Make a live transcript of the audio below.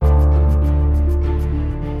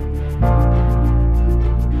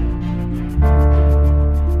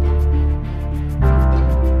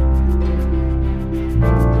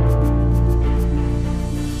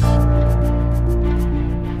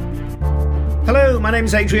Hello, my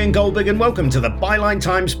name's Adrian Goldberg and welcome to the Byline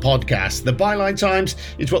Times podcast. The Byline Times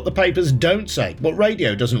is what the papers don't say, what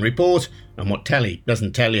radio doesn't report, and what telly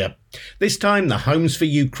doesn't tell you. This time, the Homes for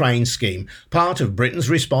Ukraine scheme, part of Britain's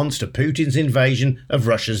response to Putin's invasion of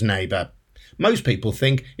Russia's neighbour. Most people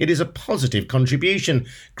think it is a positive contribution,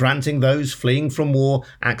 granting those fleeing from war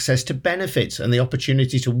access to benefits and the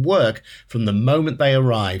opportunity to work from the moment they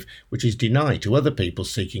arrive, which is denied to other people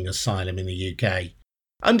seeking asylum in the UK.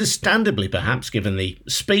 Understandably, perhaps, given the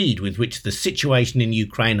speed with which the situation in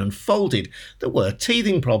Ukraine unfolded, there were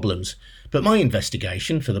teething problems. But my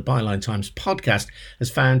investigation for the Byline Times podcast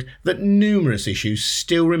has found that numerous issues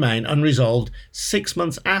still remain unresolved 6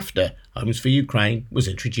 months after Homes for Ukraine was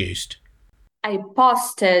introduced. I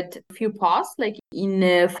posted a few posts in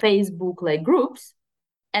Facebook groups,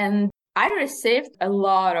 and I received a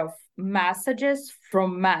lot of messages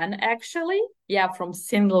from men, actually. Yeah, from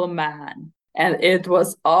single men. And it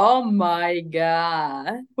was, oh my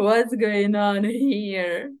God, what's going on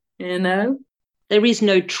here? There is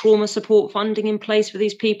no trauma support funding in place for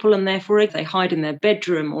these people, and therefore if they hide in their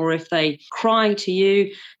bedroom or if they cry to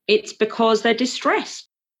you, it's because they're distressed.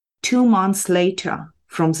 2 months later,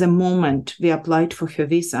 from the moment we applied for her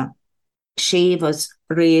visa, she was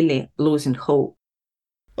really losing hope.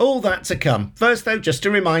 All that to come. First, though, just a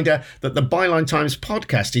reminder that the Byline Times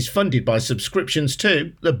podcast is funded by subscriptions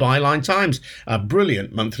to the Byline Times, a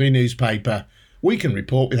brilliant monthly newspaper. We can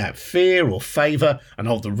report without fear or favour and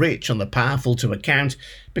hold the rich and the powerful to account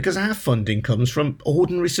because our funding comes from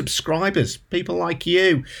ordinary subscribers, people like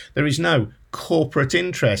you. There is no corporate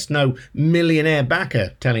interest, no millionaire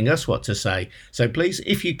backer telling us what to say. So please,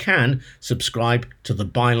 if you can, subscribe to the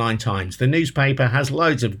Byline Times. The newspaper has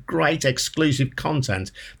loads of great exclusive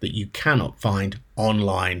content that you cannot find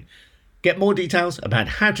online. Get more details about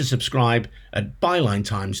how to subscribe at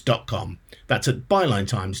bylinetimes.com. That's at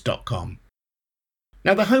bylinetimes.com.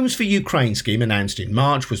 Now, the Homes for Ukraine scheme announced in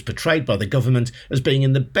March was portrayed by the government as being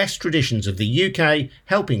in the best traditions of the UK,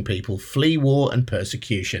 helping people flee war and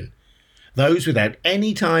persecution. Those without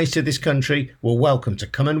any ties to this country were welcome to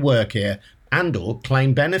come and work here and or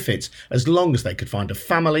claim benefits as long as they could find a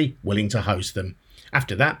family willing to host them.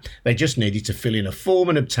 After that, they just needed to fill in a form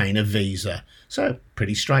and obtain a visa. So,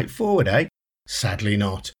 pretty straightforward, eh? Sadly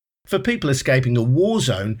not. For people escaping a war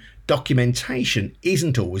zone, documentation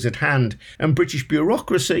isn't always at hand, and British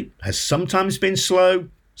bureaucracy has sometimes been slow,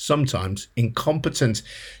 sometimes incompetent.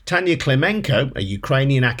 Tanya Klimenko, a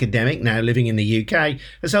Ukrainian academic now living in the UK,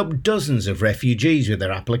 has helped dozens of refugees with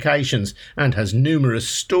their applications and has numerous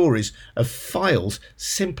stories of files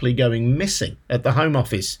simply going missing at the Home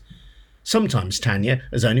Office. Sometimes Tanya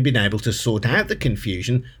has only been able to sort out the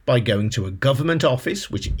confusion by going to a government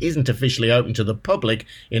office which isn't officially open to the public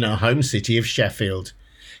in her home city of Sheffield.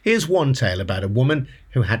 Here's one tale about a woman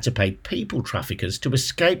who had to pay people traffickers to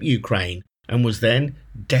escape Ukraine and was then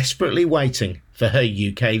desperately waiting for her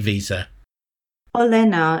UK visa.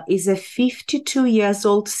 Olena is a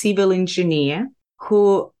 52-year-old civil engineer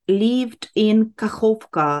who lived in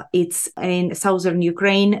Kakhovka. It's in southern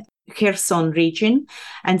Ukraine, Kherson region,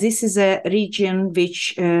 and this is a region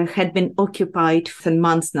which had been occupied for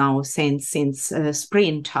months now since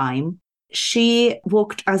springtime. She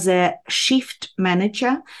worked as a shift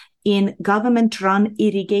manager in government-run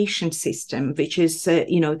irrigation system, which is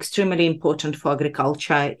extremely important for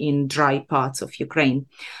agriculture in dry parts of Ukraine.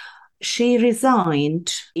 She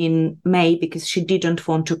resigned in May because she didn't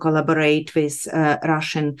want to collaborate with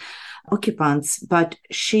Russian occupants, but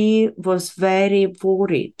she was very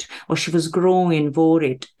worried, or she was growing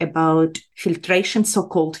worried about filtration,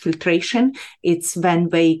 so-called filtration. It's when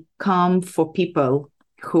they come for people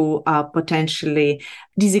who are potentially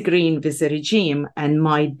disagreeing with the regime and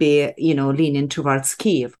might be, leaning towards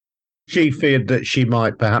Kiev. She feared that she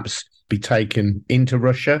might perhaps be taken into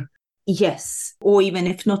Russia. Yes, or even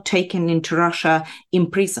if not taken into Russia,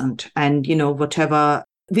 imprisoned. And, whatever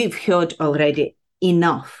we've heard already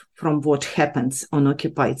enough from what happens on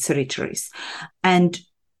occupied territories. And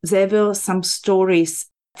there were some stories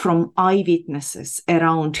from eyewitnesses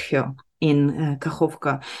around her in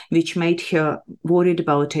Kakhovka, which made her worried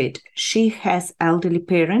about it. She has elderly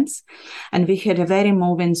parents, and we had a very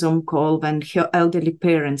moving Zoom call when her elderly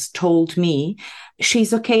parents told me,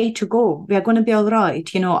 she's okay to go. We are going to be all right.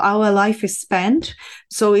 Our life is spent,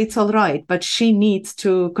 so it's all right. But she needs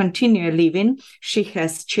to continue living. She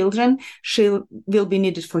has children. She will be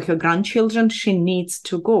needed for her grandchildren. She needs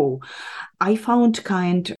to go. I found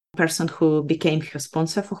person who became her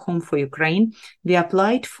sponsor for Home for Ukraine. We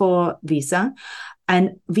applied for visa and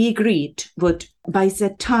we agreed, but by the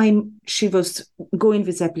time she was going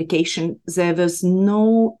with the application, there was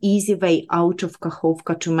no easy way out of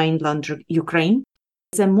Kakhovka to mainland Ukraine.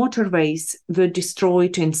 The motorways were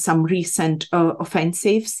destroyed in some recent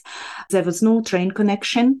offensives. There was no train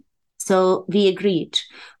connection. So we agreed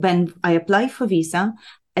when I apply for visa,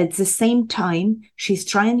 at the same time, she's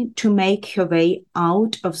trying to make her way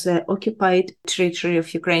out of the occupied territory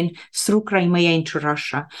of Ukraine through Crimea into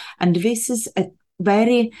Russia. And this is a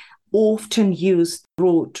very often used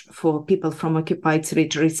route for people from occupied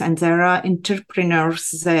territories. And there are entrepreneurs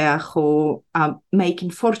there who are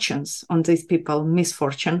making fortunes on these people,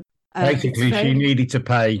 misfortune. Basically, she needed to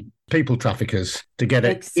pay people traffickers to get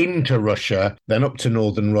it into Russia, then up to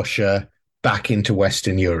northern Russia, back into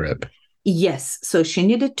Western Europe. Yes. So she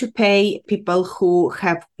needed to pay people who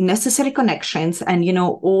have necessary connections. And,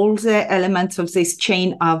 all the elements of this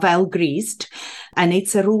chain are well greased. And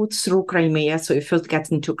it's a route through Crimea. So you first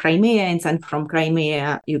get into Crimea, and then from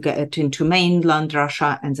Crimea, you get into mainland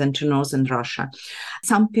Russia and then to northern Russia.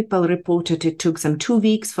 Some people reported it took them 2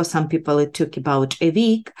 weeks. For some people, it took about a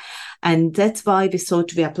week. And that's why we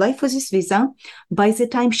thought we apply for this visa. By the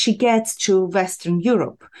time she gets to Western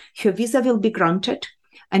Europe, her visa will be granted.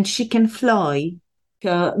 And she can fly.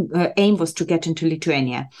 Her aim was to get into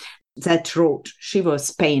Lithuania. That road she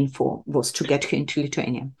was paying for was to get her into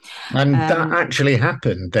Lithuania. And that actually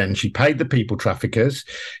happened then. She paid the people traffickers.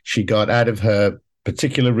 She got out of her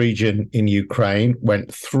particular region in Ukraine,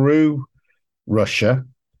 went through Russia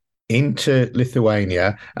into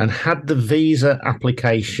Lithuania, and had the visa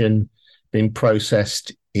application been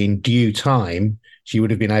processed in due time, she would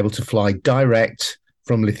have been able to fly direct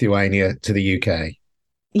from Lithuania to the UK.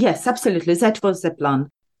 Yes, absolutely. That was the plan.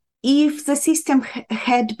 If the system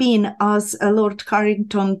had been, as Lord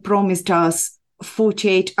Carrington promised us,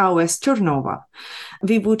 48 hours turnover,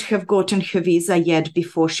 we would have gotten her visa yet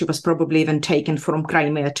before she was probably even taken from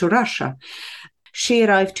Crimea to Russia. She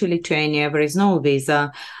arrived to Lithuania, there is no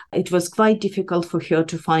visa. It was quite difficult for her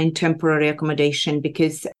to find temporary accommodation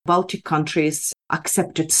because Baltic countries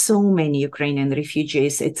accepted so many Ukrainian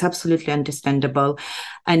refugees. It's absolutely understandable.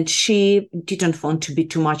 And she didn't want to be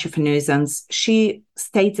too much of a nuisance. She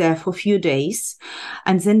stayed there for a few days.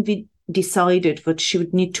 And then we decided that she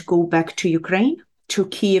would need to go back to Ukraine, to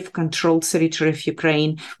Kiev-controlled territory of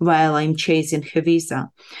Ukraine, while I'm chasing her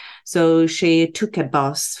visa. So she took a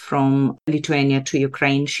bus from Lithuania to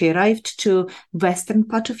Ukraine. She arrived to western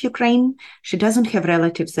part of Ukraine. She doesn't have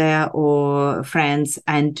relatives there or friends,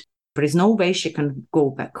 and there is no way she can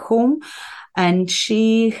go back home. And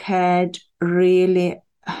she had really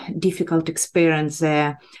difficult experience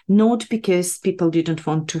there, not because people didn't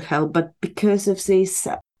want to help, but because of this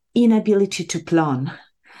inability to plan.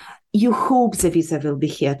 You hope the visa will be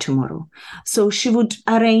here tomorrow. So she would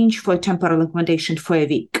arrange for a temporary accommodation for a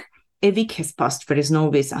week. A week has passed, there is no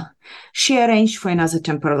visa. She arranged for another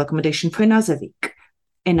temporary accommodation for another week.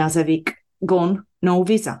 Another week gone, no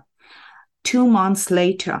visa. 2 months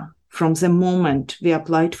later, from the moment we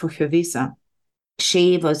applied for her visa,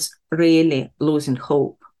 she was really losing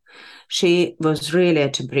hope. She was really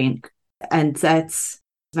at the brink. And that's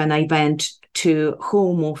when I went to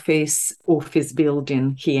Home Office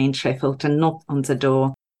building here in Sheffield and knocked on the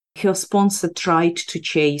door. Her sponsor tried to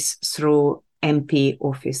chase through MP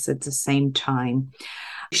office at the same time.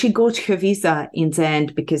 She got her visa in the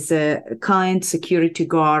end because a kind security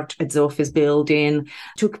guard at the office building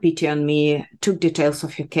took pity on me, took details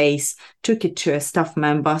of her case, took it to a staff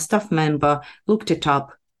member. Staff member looked it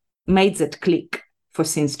up, made that click for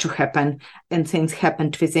things to happen, and things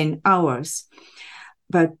happened within hours.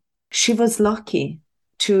 But she was lucky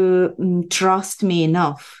to trust me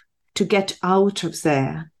enough to get out of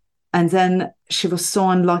there. And then she was so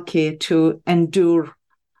unlucky to endure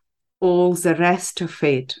all the rest of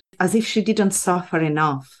it, as if she didn't suffer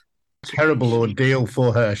enough. Terrible ordeal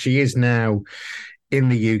for her. She is now in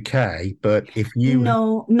the UK, but if you...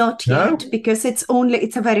 No, not yet, because it's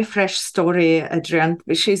a very fresh story, Adrian.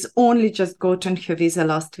 She's only just gotten her visa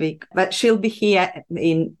last week, but she'll be here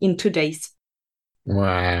in 2 days.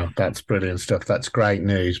 Wow, that's brilliant stuff. That's great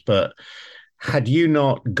news. But had you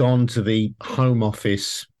not gone to the Home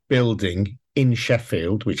Office building in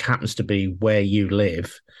Sheffield, which happens to be where you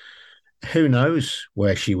live, who knows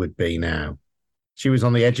where she would be now? She was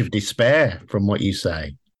on the edge of despair, from what you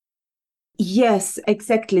say. Yes,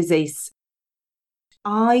 exactly this.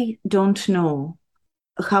 I don't know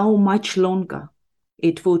how much longer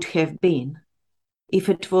it would have been if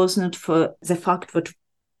it was not for the fact that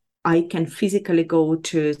I can physically go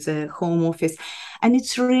to the Home Office. And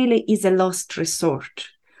it really is a last resort.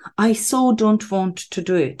 I so don't want to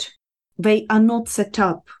do it. They are not set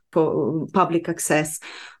up for public access.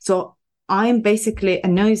 So I'm basically a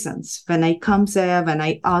nuisance when I come there, when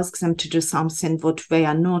I ask them to do something what they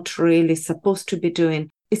are not really supposed to be doing.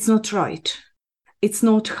 It's not right. It's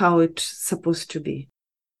not how it's supposed to be.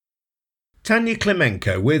 Tanya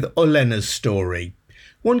Klimenko with Olena's story.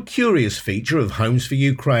 One curious feature of Homes for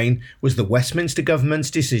Ukraine was the Westminster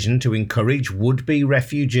government's decision to encourage would-be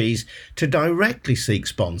refugees to directly seek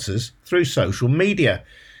sponsors through social media.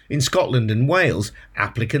 In Scotland and Wales,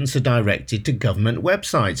 applicants are directed to government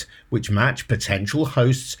websites, which match potential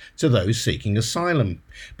hosts to those seeking asylum.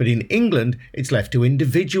 But in England, it's left to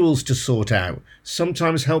individuals to sort out,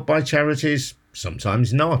 sometimes helped by charities,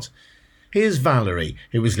 sometimes not. Here's Valerie,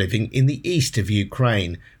 who was living in the east of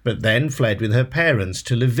Ukraine, but then fled with her parents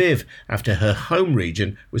to Lviv after her home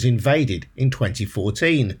region was invaded in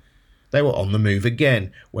 2014. They were on the move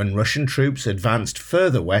again when Russian troops advanced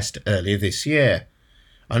further west earlier this year.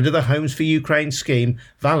 Under the Homes for Ukraine scheme,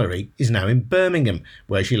 Valerie is now in Birmingham,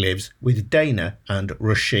 where she lives with Dana and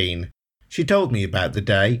Rasheen. She told me about the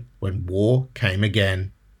day when war came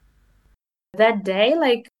again. That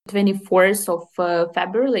day, 24th of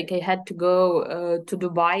February, I had to go to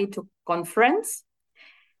Dubai to conference.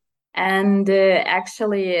 And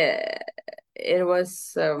actually, it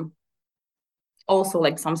was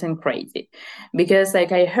also something crazy. Because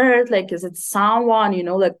I heard, is it someone,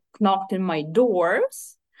 knocked in my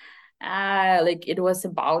doors? It was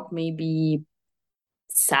about maybe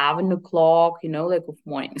 7 o'clock, of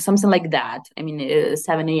morning, something like that.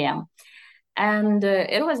 7 a.m. And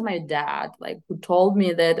it was my dad, who told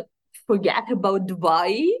me that forget about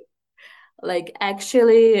Dubai.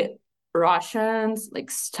 Actually, Russians,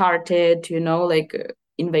 started,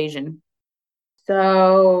 invasion.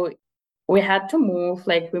 So we had to move,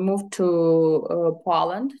 we moved to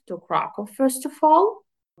Poland, to Krakow, first of all.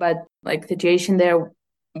 But, situation there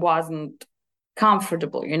wasn't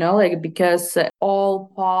comfortable, because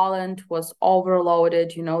all Poland was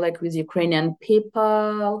overloaded, with Ukrainian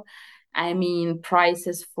people.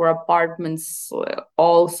 Prices for apartments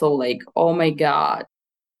also oh my God.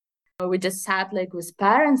 We just sat with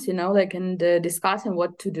parents, and discussing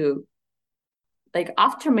what to do.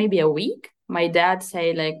 After maybe a week, my dad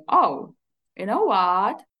say oh, you know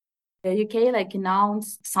what? The UK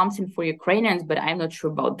announced something for Ukrainians, but I'm not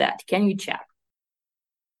sure about that. Can you check?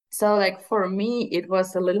 So for me, it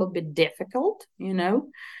was a little bit difficult,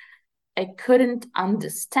 I couldn't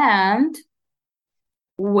understand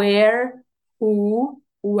where, who,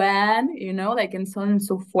 when, and so on and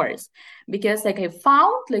so forth. Because I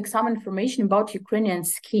found some information about Ukrainian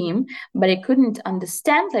scheme, but I couldn't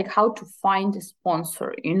understand how to find a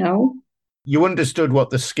sponsor, You understood what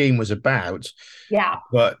the scheme was about. Yeah.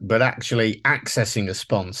 But actually accessing a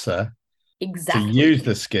sponsor to use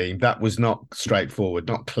the scheme, that was not straightforward,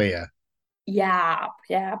 not clear. Yeah.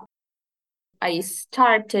 I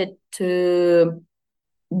started to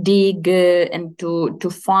dig and to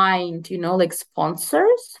find,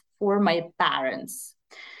 sponsors for my parents.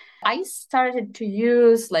 I started to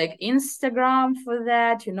use Instagram for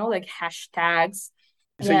that, hashtags.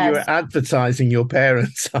 So you were advertising your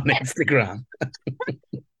parents on Instagram.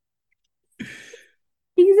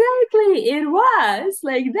 Exactly. It was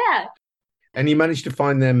like that. And you managed to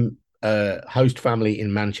find them a host family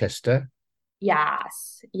in Manchester?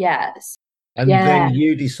 Yes. And then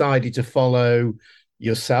you decided to follow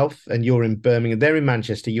yourself, and you're in Birmingham. They're in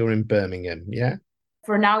Manchester, you're in Birmingham, yeah?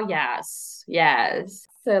 For now, yes.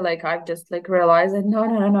 So I've just realized that no,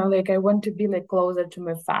 I want to be closer to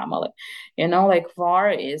my family. War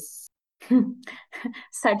is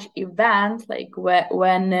such event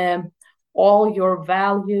when all your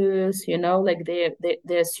values,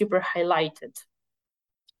 they're super highlighted.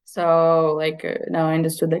 So now I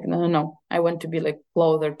understood no, I want to be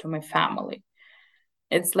closer to my family.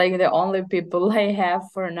 It's the only people I have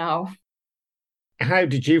for now. How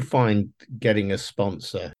did you find getting a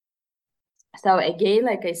sponsor? So again,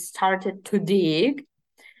 I started to dig.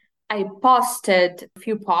 I posted a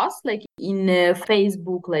few posts in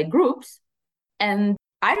Facebook groups, and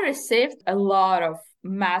I received a lot of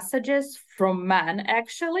messages from men,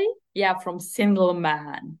 actually. Yeah, from single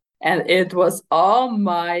men. And it was, oh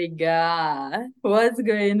my God, what's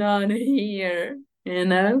going on here?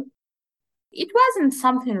 It wasn't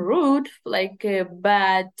something rude, but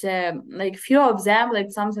few of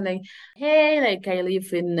them, something hey, I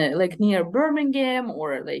live in near Birmingham,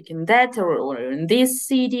 or in that, or in this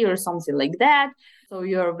city, or something like that. So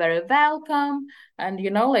you're very welcome. And,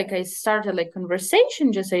 like I started like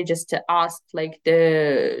conversation, I just asked like,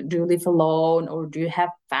 do you live alone or do you have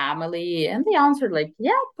family? And they answered like,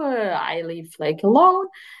 yep, I live like alone.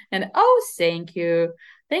 And, oh, thank you.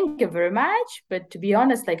 Thank you very much. But to be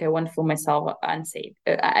honest, like I won't feel myself unsafe,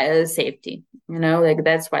 safety, like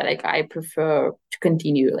that's why like I prefer to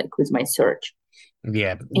continue like with my search.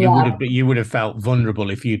 Yeah, you would have felt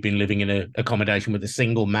vulnerable if you'd been living in an accommodation with a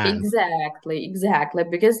single man. Exactly.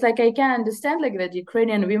 Because like I can understand like that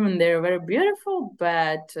Ukrainian women, they're very beautiful,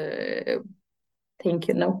 but thank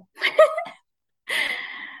you, no.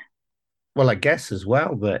 Well, I guess as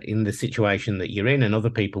well that in the situation that you're in and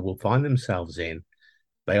other people will find themselves in,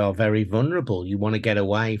 they are very vulnerable. You want to get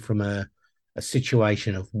away from a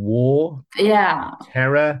situation of war,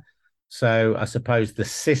 terror. So I suppose the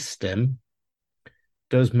system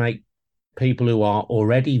does make people who are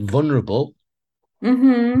already vulnerable,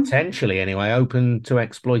 potentially anyway, open to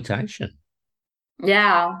exploitation.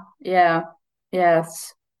 Yes. Yeah.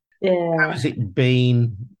 How has it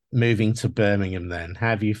been moving to Birmingham then?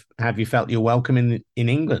 Have you felt you're welcome in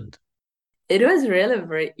England? It was really a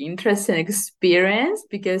very interesting experience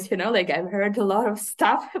because, like I've heard a lot of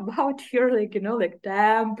stuff about your, like, like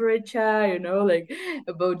temperature, like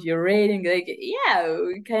about your rating, like, yeah,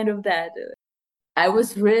 kind of that. I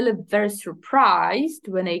was really very surprised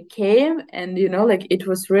when I came and, like it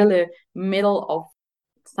was really middle of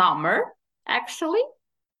summer, actually.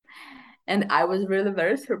 And I was really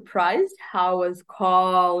very surprised how it was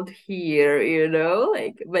cold here,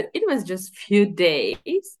 like, but it was just few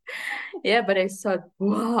days. Yeah, but I thought,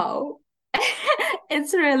 wow,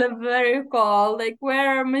 it's really very cold. Like,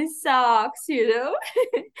 where are my socks,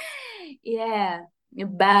 Yeah.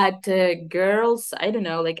 But girls, I don't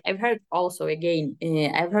know, like I've heard also again,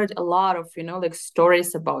 I've heard a lot of, like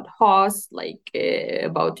stories about hosts, like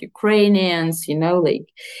about Ukrainians, like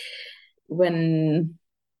when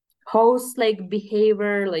host like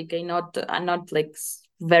behavior like I'm not like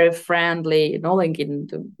very friendly, like in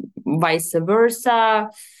vice versa.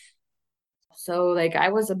 So like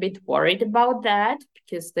I was a bit worried about that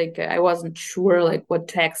because like I wasn't sure like what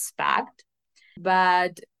to expect.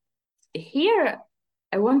 But here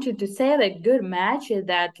I wanted to say like good match is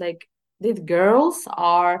that like these girls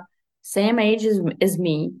are same age as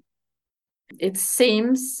me. It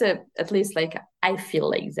seems at least like I feel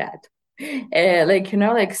like that. Like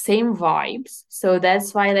like same vibes, so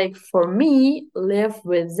that's why like for me live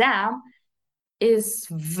with them is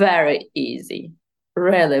very easy,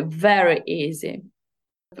 really very easy.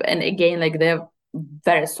 And again like they're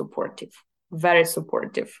very supportive.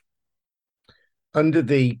 Under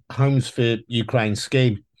the Homes for Ukraine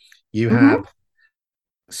scheme, you have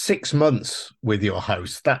 6 months with your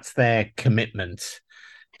host. That's their commitment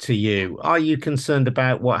to you. Are you concerned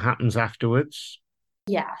about what happens afterwards?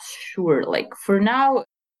 Yeah, sure. Like for now,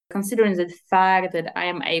 considering the fact that I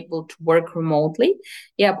am able to work remotely,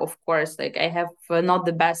 yeah, of course, like I have not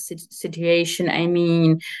the best situation. I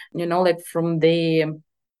mean, like from the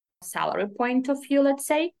salary point of view, let's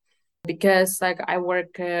say, because like I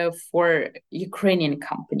work for Ukrainian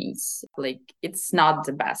companies. Like it's not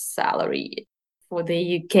the best salary for the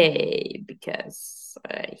UK because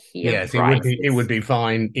here yes, prices... it would be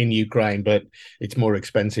fine in Ukraine, but it's more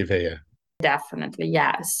expensive here. Definitely,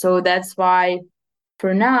 yeah. So that's why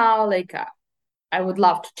for now, like I would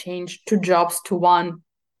love to change 2 jobs to 1,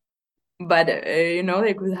 but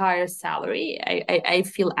like with higher salary, I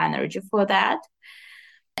feel energy for that.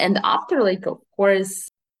 And after, like, of course,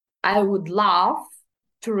 I would love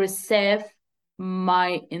to receive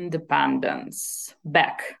my independence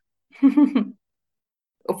back.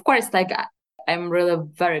 Of course, like I'm really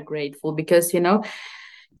very grateful because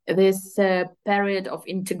this period of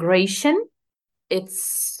integration, it's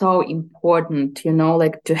so important,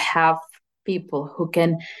 like to have people who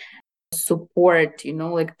can support,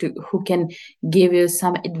 like who can give you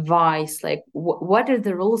some advice, like what are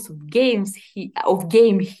the rules of game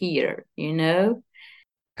here,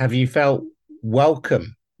 Have you felt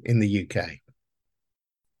welcome in the UK?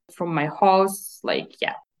 From my host, like,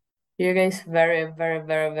 yeah, you guys very, very,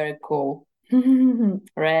 very, very cool.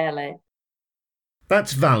 Really.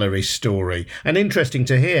 That's Valerie's story, and interesting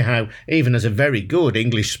to hear how, even as a very good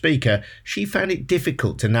English speaker, she found it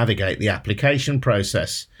difficult to navigate the application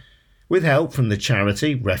process. With help from the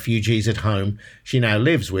charity Refugees at Home, she now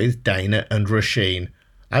lives with Dana and Rasheen.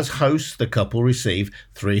 As hosts, the couple receive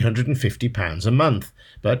 £350 a month,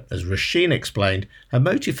 but as Rasheen explained, her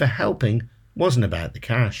motive for helping wasn't about the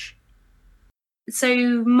cash.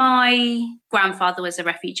 So my grandfather was a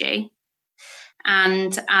refugee.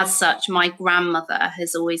 And as such, my grandmother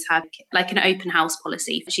has always had like an open house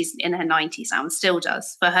policy. She's in her 90s now and still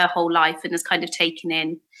does for her whole life, and has kind of taken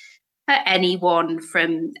in anyone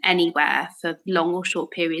from anywhere for long or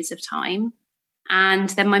short periods of time. And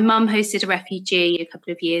then my mum hosted a refugee a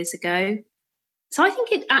couple of years ago. So I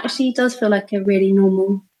think it actually does feel like a really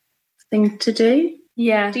normal thing to do.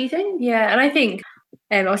 Yeah. Do you think? Yeah. And I think,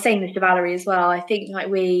 I was saying this to Valerie as well, I think like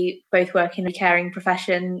we both work in a caring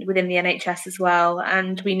profession within the NHS as well.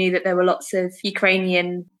 And we knew that there were lots of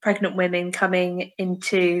Ukrainian pregnant women coming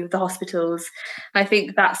into the hospitals. I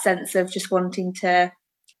think that sense of just wanting to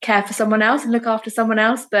care for someone else and look after someone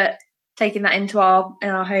else, but taking that into our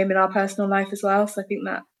home, in our personal life as well. So I think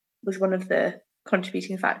that was one of the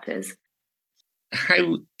contributing factors.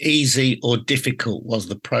 How easy or difficult was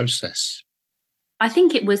the process? I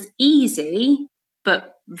think it was easy,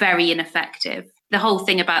 but very ineffective. The whole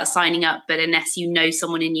thing about signing up, but unless you know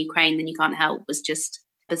someone in Ukraine, then you can't help, was just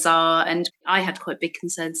bizarre. And I had quite big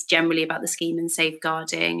concerns generally about the scheme and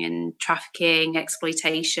safeguarding and trafficking,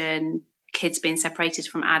 exploitation, kids being separated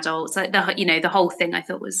from adults. Like the whole thing I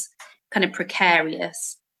thought was kind of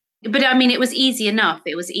precarious. But I mean, it was easy enough.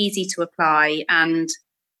 It was easy to apply. And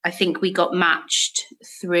I think we got matched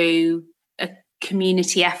through a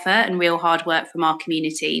community effort and real hard work from our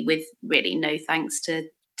community, with really no thanks to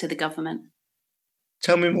the government.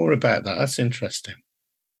 Tell me more about that. That's interesting.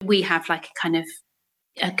 We have like a kind of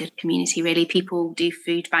a good community, really. People do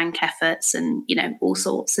food bank efforts and, all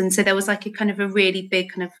sorts. And so there was like a kind of a really big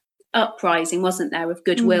kind of uprising, wasn't there, of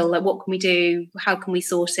goodwill. Like, what can we do? How can we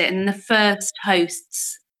sort it? And the first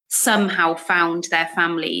hosts somehow found their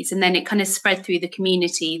families, and then it kind of spread through the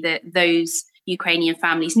community that those Ukrainian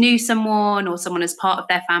families knew someone, or someone as part of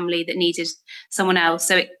their family that needed someone else.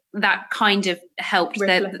 So that kind of helped.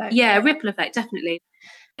 Ripple effect, definitely.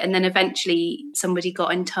 And then eventually somebody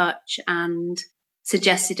got in touch and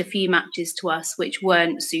suggested a few matches to us which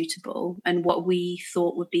weren't suitable and what we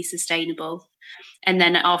thought would be sustainable. And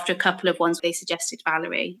then after a couple of ones, they suggested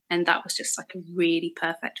Valerie, and that was just like a really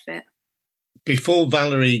perfect fit. Before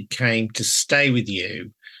Valerie came to stay with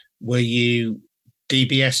you, were you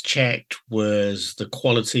DBS checked? Was the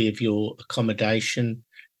quality of your accommodation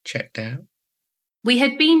checked out? We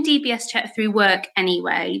had been DBS checked through work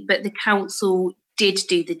anyway, but the council did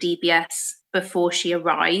do the DBS before she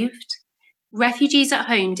arrived. Refugees at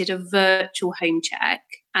Home did a virtual home check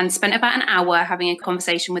and spent about an hour having a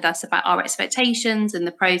conversation with us about our expectations and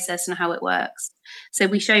the process and how it works. So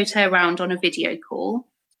we showed her around on a video call.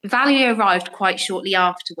 Valerie arrived quite shortly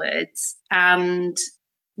afterwards, and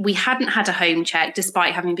we hadn't had a home check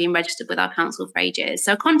despite having been registered with our council for ages.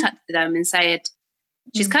 So I contacted them and said,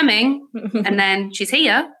 she's coming and then she's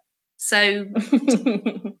here. So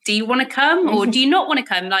do you want to come or do you not want to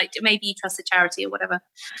come? Like, maybe you trust the charity or whatever.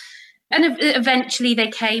 And eventually they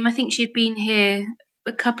came. I think she'd been here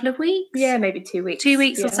a couple of weeks. Yeah, maybe 2 weeks. 2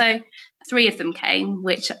 weeks or so. 3 of them came,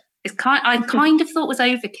 which is I kind of thought was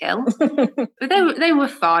overkill. But they were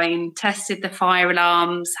fine. Tested the fire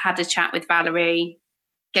alarms, had a chat with Valerie,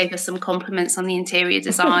 gave us some compliments on the interior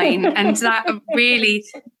design. And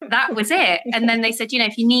that was it. And then they said,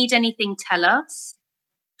 if you need anything, tell us.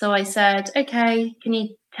 So I said, okay, can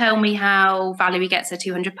you tell me how Valerie gets her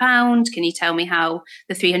 £200? Can you tell me how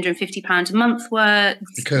the £350 a month works?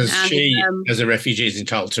 Because she, as a refugee, is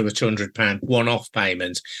entitled to a £200 one-off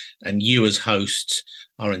payment, and you as hosts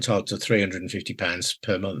are entitled to £350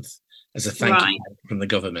 per month as a thank you from the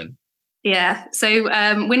government. Yeah, so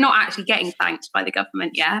we're not actually getting thanked by the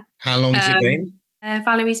government yet. How long has it been?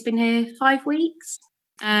 Valerie's been here 5 weeks.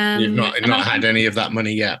 You've not had any of that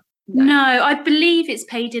money yet? No, I believe it's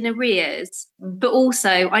paid in arrears, but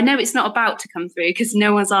also I know it's not about to come through because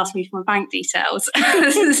no one's asked me for my bank details.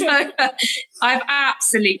 So I have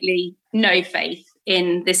absolutely no faith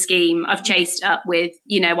in the scheme. I've chased up with,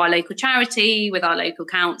 our local charity, with our local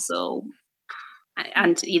council,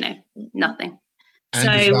 and, nothing. And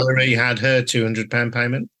has Valerie had her £200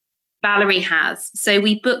 payment? Valerie has. So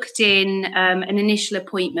we booked in an initial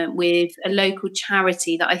appointment with a local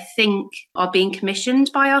charity that I think are being commissioned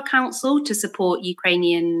by our council to support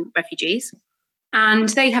Ukrainian refugees. And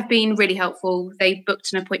they have been really helpful. They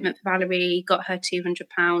booked an appointment for Valerie, got her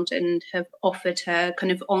 £200 and have offered her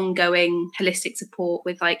kind of ongoing holistic support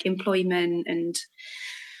with like employment and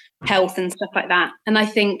health and stuff like that. And I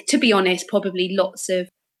think, to be honest, probably lots of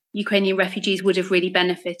Ukrainian refugees would have really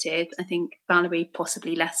benefited. I think Valerie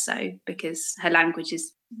possibly less so, because her language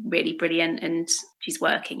is really brilliant and she's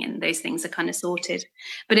working and those things are kind of sorted.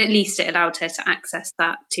 But at least it allowed her to access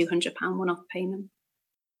that £200 one-off payment.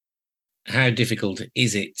 How difficult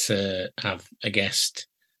is it to have a guest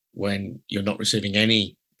when you're not receiving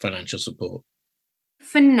any financial support?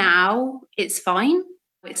 For now, it's fine.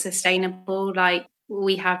 It's sustainable. Like,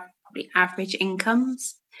 we have probably average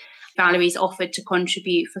incomes. Valerie's offered to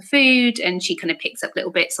contribute for food, and she kind of picks up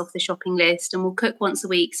little bits off the shopping list and will cook once a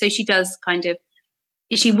week. So she does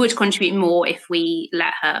she would contribute more if we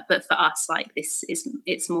let her. But for us, like,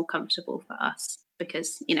 it's more comfortable for us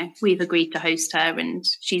because, we've agreed to host her and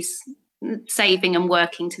she's saving and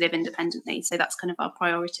working to live independently. So that's kind of our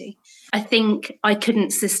priority. I think I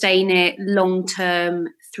couldn't sustain it long term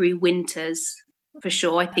through winters, for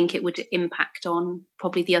sure. I think it would impact on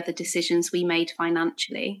probably the other decisions we made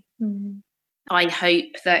financially. I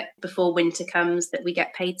hope that before winter comes that we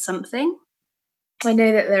get paid something. I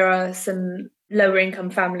know that there are some lower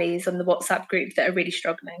income families on the WhatsApp group that are really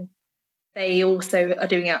struggling. They also are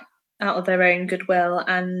doing it out of their own goodwill,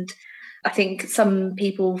 and I think some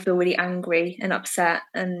people feel really angry and upset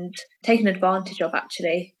and taken advantage of,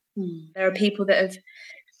 actually. There are people that have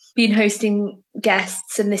been hosting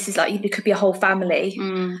guests, and this is like, it could be a whole family,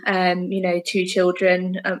 2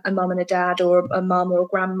 children, a mum and a dad, or a mum or a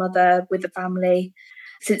grandmother with a family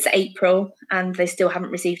since April, and they still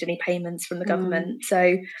haven't received any payments from the government.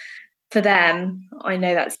 So for them, I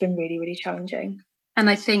know that's been really, really challenging. And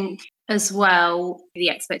I think as well, the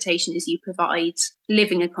expectation is you provide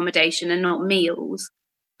living accommodation and not meals.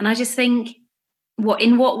 And I just think, what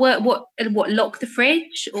lock the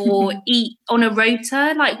fridge or eat on a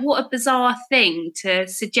rota? Like, what a bizarre thing to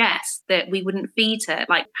suggest that we wouldn't feed her.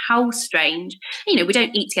 Like, how strange. We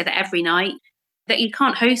don't eat together every night. That you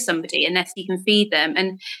can't host somebody unless you can feed them.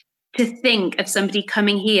 And to think of somebody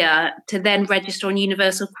coming here to then register on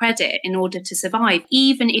universal credit in order to survive,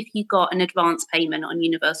 even if you got an advance payment on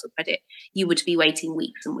universal credit, you would be waiting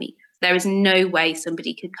weeks and weeks. There is no way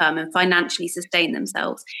somebody could come and financially sustain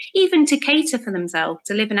themselves, even to cater for themselves,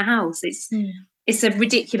 to live in a house. It's a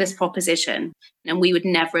ridiculous proposition. And we would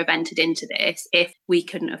never have entered into this if we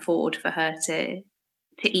couldn't afford for her to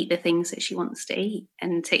eat the things that she wants to eat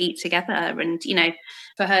and to eat together. And,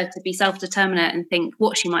 for her to be self-determinate and think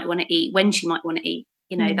what she might want to eat, when she might want to eat,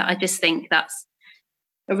 that I just think that's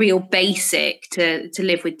a real basic to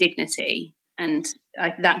live with dignity. And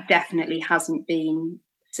that definitely hasn't been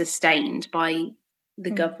sustained by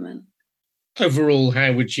the government. Overall,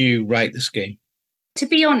 how would you rate the scheme? To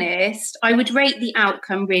be honest, I would rate the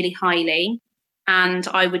outcome really highly, and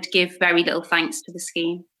I would give very little thanks to the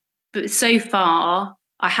scheme. But so far,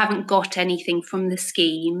 I haven't got anything from the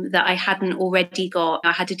scheme that I hadn't already got.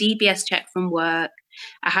 I had a DBS check from work.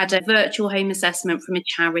 I had a virtual home assessment from a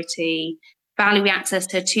charity. Valerie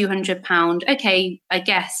accessed her £200, okay, I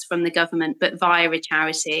guess from the government, but via a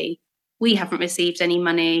charity. We haven't received any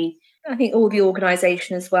money. I think all the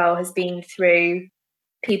organisation as well has been through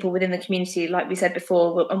people within the community, like we said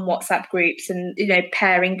before, on WhatsApp groups and,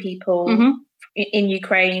 pairing people in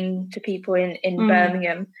Ukraine to people in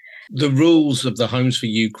Birmingham. The rules of the Homes for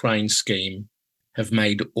Ukraine scheme have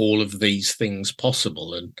made all of these things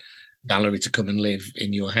possible, and Valerie to come and live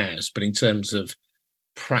in your house. But in terms of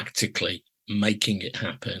practically making it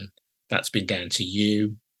happen, that's been down to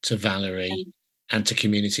you, to Valerie, and to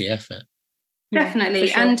community effort. Definitely.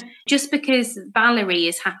 Sure. And just because Valerie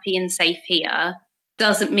is happy and safe here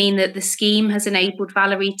doesn't mean that the scheme has enabled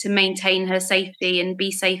Valerie to maintain her safety and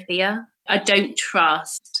be safe here. I don't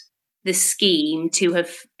trust the scheme to have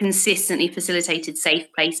consistently facilitated safe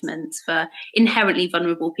placements for inherently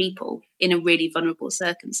vulnerable people in a really vulnerable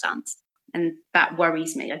circumstance. And that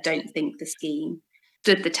worries me. I don't think the scheme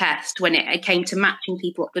stood the test when it came to matching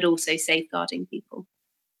people up, but also safeguarding people.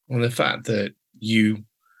 And the fact that you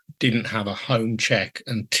didn't have a home check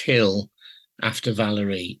until after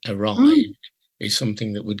Valerie arrived is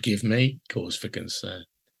something that would give me cause for concern.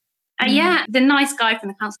 Yeah, the nice guy from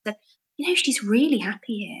the council said, she's really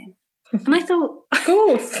happy here. And I thought, of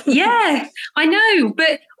course. Yeah, I know.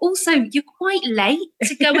 But also, you're quite late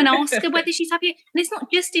to go and ask her whether she's happy. And it's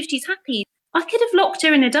not just if she's happy. I could have locked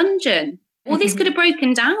her in a dungeon, or this could have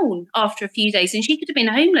broken down after a few days and she could have been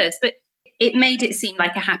homeless. But it made it seem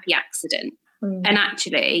like a happy accident. And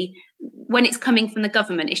actually, when it's coming from the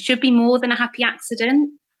government, it should be more than a happy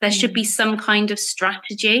accident. There should be some kind of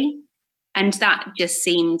strategy. And that just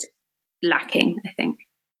seemed lacking, I think.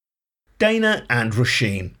 Dana and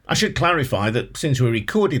Roisin. I should clarify that since we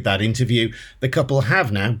recorded that interview, the couple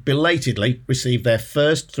have now belatedly received their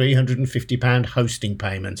first £350 hosting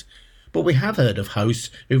payment. But we have heard of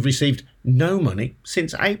hosts who've received no money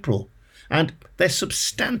since April. And their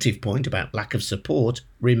substantive point about lack of support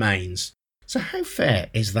remains. So how fair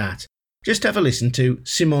is that? Just have a listen to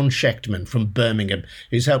Simon Shechtman from Birmingham,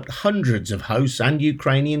 who's helped hundreds of hosts and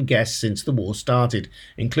Ukrainian guests since the war started,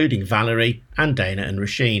 including Valerie and Dana and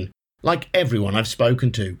Roisin. Like everyone I've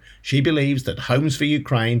spoken to, she believes that Homes for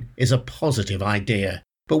Ukraine is a positive idea.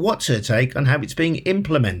 But what's her take on how it's being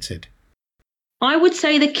implemented? I would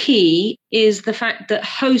say the key is the fact that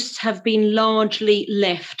hosts have been largely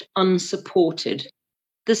left unsupported.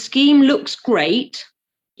 The scheme looks great.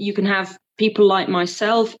 You can have people like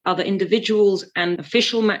myself, other individuals and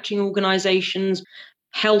official matching organisations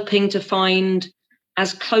helping to find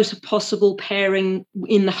as close as possible pairing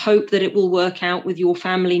in the hope that it will work out with your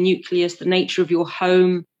family nucleus, the nature of your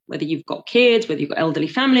home, whether you've got kids, whether you've got elderly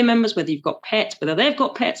family members, whether you've got pets, whether they've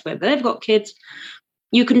got pets, whether they've got kids.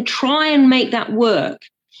 You can try and make that work,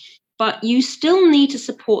 but you still need to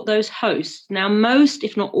support those hosts. Now, most,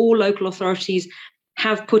 if not all, local authorities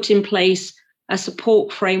have put in place a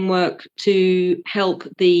support framework to help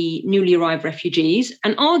the newly arrived refugees.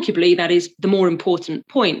 And arguably, that is the more important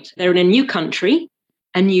point. They're in a new country,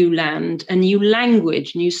 a new land, a new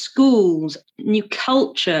language, new schools, new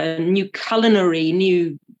culture, new culinary,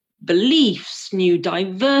 new beliefs, new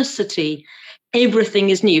diversity. Everything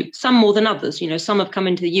is new, some more than others. Some have come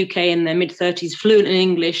into the UK in their mid-30s, fluent in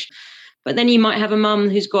English. But then you might have a mum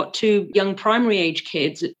who's got 2 young primary age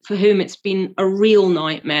kids for whom it's been a real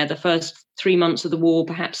nightmare the first 3 months of the war,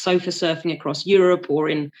 perhaps sofa surfing across Europe or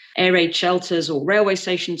in air raid shelters or railway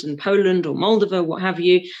stations in Poland or Moldova, what have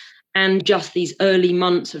you. And just these early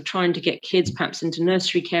months of trying to get kids perhaps into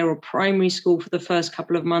nursery care or primary school for the first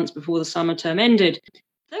couple of months before the summer term ended.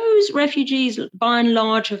 Those refugees, by and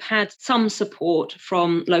large, have had some support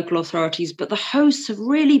from local authorities, but the hosts have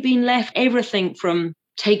really been left everything from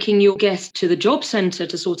taking your guest to the job centre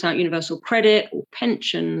to sort out universal credit or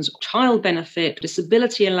pensions, child benefit,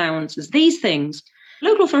 disability allowances, these things.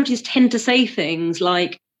 Local authorities tend to say things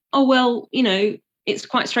like, oh, well, it's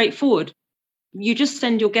quite straightforward. You just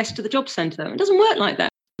send your guest to the job centre. It doesn't work like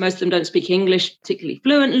that. Most of them don't speak English particularly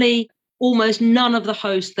fluently. Almost none of the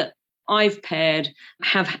hosts that I've paired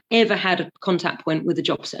have ever had a contact point with the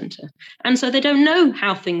job centre. And so they don't know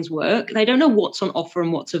how things work. They don't know what's on offer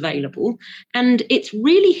and what's available. And it's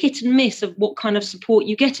really hit and miss of what kind of support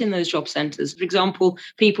you get in those job centres. For example,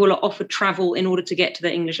 people are offered travel in order to get to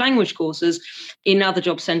their English language courses. In other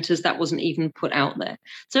job centres, that wasn't even put out there.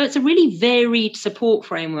 So it's a really varied support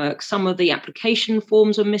framework. Some of the application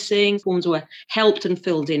forms are missing, forms were helped and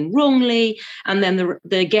filled in wrongly. And then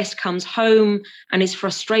the guest comes home and is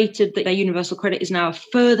frustrated that their universal credit is now a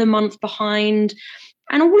further month behind.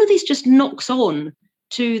 And all of this just knocks on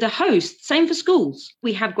to the host. Same for schools.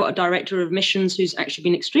 We have got a director of admissions who's actually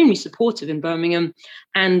been extremely supportive in Birmingham,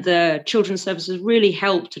 and the children's services really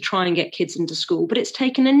helped to try and get kids into school. But it's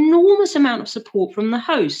taken an enormous amount of support from the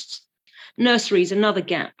hosts. Nurseries, another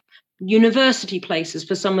gap. University places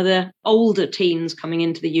for some of the older teens coming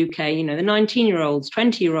into the UK, the 19-year-olds,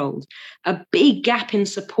 20-year-olds, a big gap in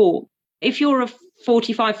support. If you're a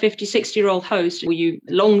 45, 50, 60-year-old host, or you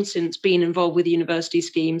long since been involved with university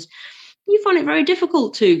schemes, you find it very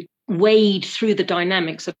difficult to wade through the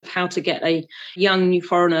dynamics of how to get a young new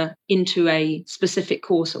foreigner into a specific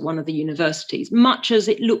course at one of the universities. Much as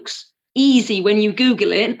it looks easy when you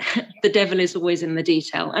Google it, the devil is always in the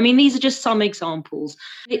detail. I mean, these are just some examples.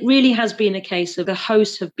 It really has been a case of the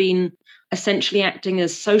hosts have been essentially acting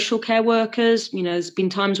as social care workers. There's been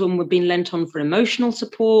times when we've been lent on for emotional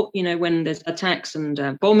support, when there's attacks and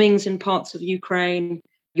bombings in parts of Ukraine.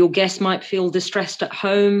 Your guest might feel distressed at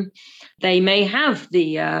home. They may have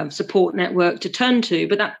the support network to turn to,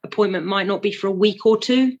 but that appointment might not be for a week or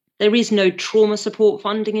 2. There is no trauma support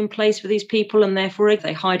funding in place for these people, and therefore if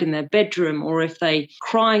they hide in their bedroom or if they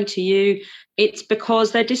cry to you, it's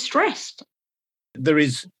because they're distressed. There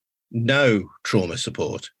is no trauma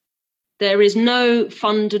support. There is no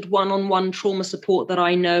funded one-on-one trauma support that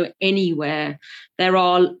I know anywhere. There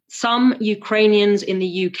are some Ukrainians in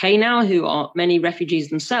the UK now who are many refugees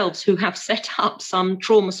themselves who have set up some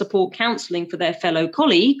trauma support counselling for their fellow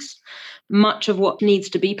colleagues, much of what needs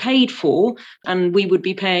to be paid for. And we would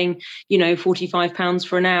be paying, £45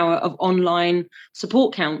 for an hour of online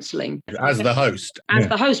support counselling. As the host. As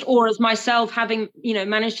the host, or as myself, having,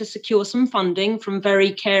 managed to secure some funding from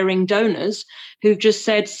very caring donors who've just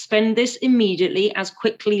said, spend this immediately, as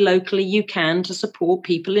quickly, locally you can to support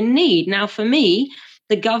people in need. Now, for me,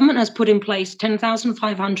 the government has put in place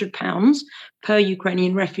 £10,500 per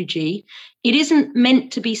Ukrainian refugee. It isn't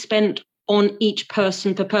meant to be spent on each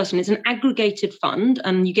person per person. It's an aggregated fund,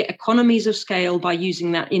 and you get economies of scale by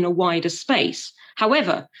using that in a wider space.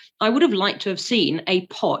 However, I would have liked to have seen a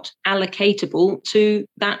pot allocatable to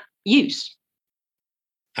that use.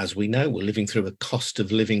 As we know, we're living through a cost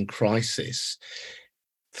of living crisis.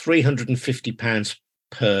 £350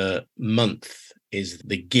 per month is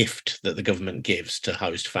the gift that the government gives to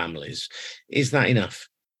host families. Is that enough?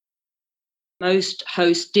 Most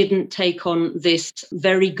hosts didn't take on this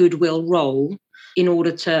very goodwill role in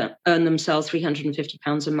order to earn themselves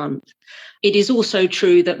 £350 a month. It is also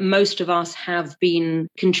true that most of us have been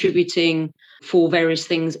contributing for various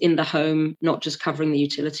things in the home, not just covering the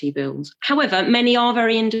utility bills. However, many are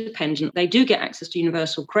very independent. They do get access to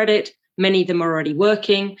universal credit. Many of them are already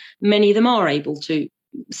working. Many of them are able to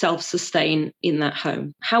self-sustain in that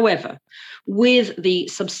home. However, with the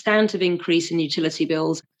substantive increase in utility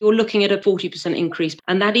bills, you're looking at a 40% increase,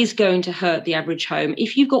 and that is going to hurt the average home.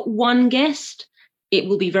 If you've got one guest, it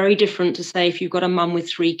will be very different to say if you've got a mum with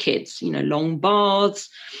 3 kids, long baths,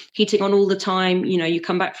 heating on all the time, you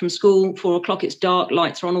come back from school, 4 o'clock, it's dark,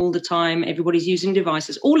 lights are on all the time, everybody's using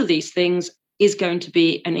devices. All of these things is going to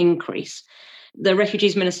be an increase. The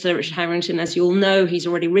Refugees Minister, Richard Harrington, as you all know, he's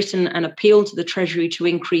already written an appeal to the Treasury to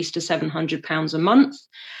increase to £700 a month.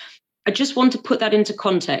 I just want to put that into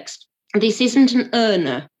context. This isn't an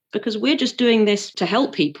earner, because we're just doing this to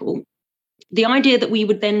help people. The idea that we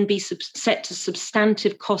would then be set to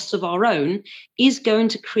substantive costs of our own is going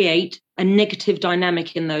to create a negative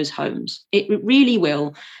dynamic in those homes. It really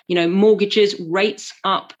will. Mortgages, rates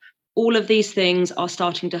up, all of these things are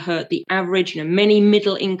starting to hurt the average. Many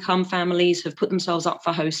middle income families have put themselves up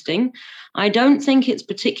for hosting. I don't think it's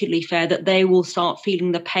particularly fair that they will start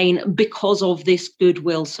feeling the pain because of this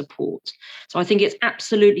goodwill support. So I think it's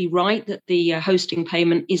absolutely right that the hosting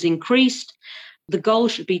payment is increased. The goal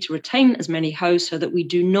should be to retain as many hosts so that we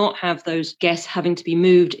do not have those guests having to be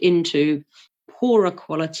moved into poorer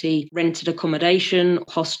quality rented accommodation,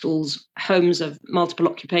 hostels, homes of multiple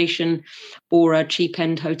occupation, or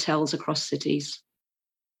cheap-end hotels across cities.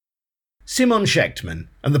 Simon Shechtman,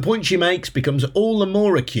 and the point she makes becomes all the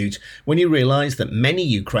more acute when you realise that many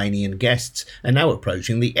Ukrainian guests are now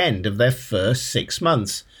approaching the end of their first 6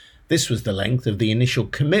 months. This was the length of the initial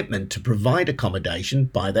commitment to provide accommodation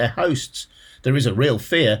by their hosts. There is a real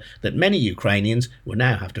fear that many Ukrainians will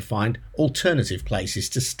now have to find alternative places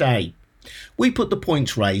to stay. We put the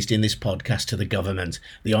points raised in this podcast to the government,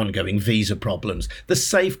 the ongoing visa problems, the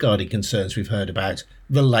safeguarding concerns we've heard about,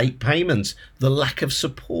 the late payments, the lack of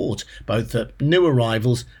support, both the new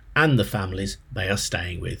arrivals and the families they are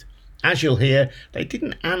staying with. As you'll hear, they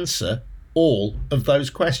didn't answer all of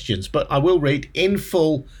those questions, but I will read in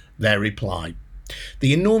full their reply.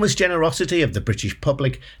 The enormous generosity of the British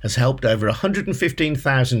public has helped over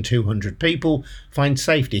 115,200 people find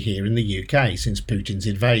safety here in the UK since Putin's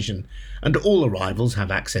invasion, and all arrivals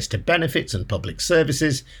have access to benefits and public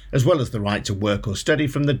services, as well as the right to work or study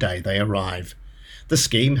from the day they arrive. The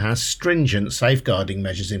scheme has stringent safeguarding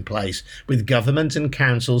measures in place, with government and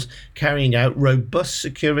councils carrying out robust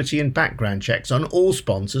security and background checks on all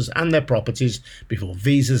sponsors and their properties before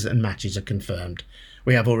visas and matches are confirmed.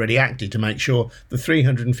 We have already acted to make sure the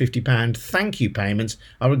 £350 thank you payments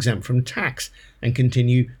are exempt from tax and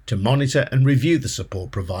continue to monitor and review the support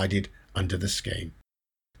provided under the scheme.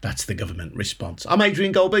 That's the government response. I'm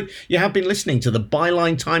Adrian Goldberg. You have been listening to the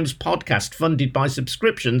Byline Times podcast, funded by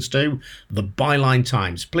subscriptions to the Byline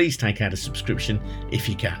Times. Please take out a subscription if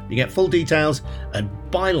you can. You get full details at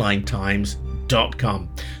bylinetimes.com.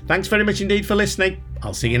 Thanks very much indeed for listening.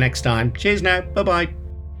 I'll see you next time. Cheers now. Bye-bye.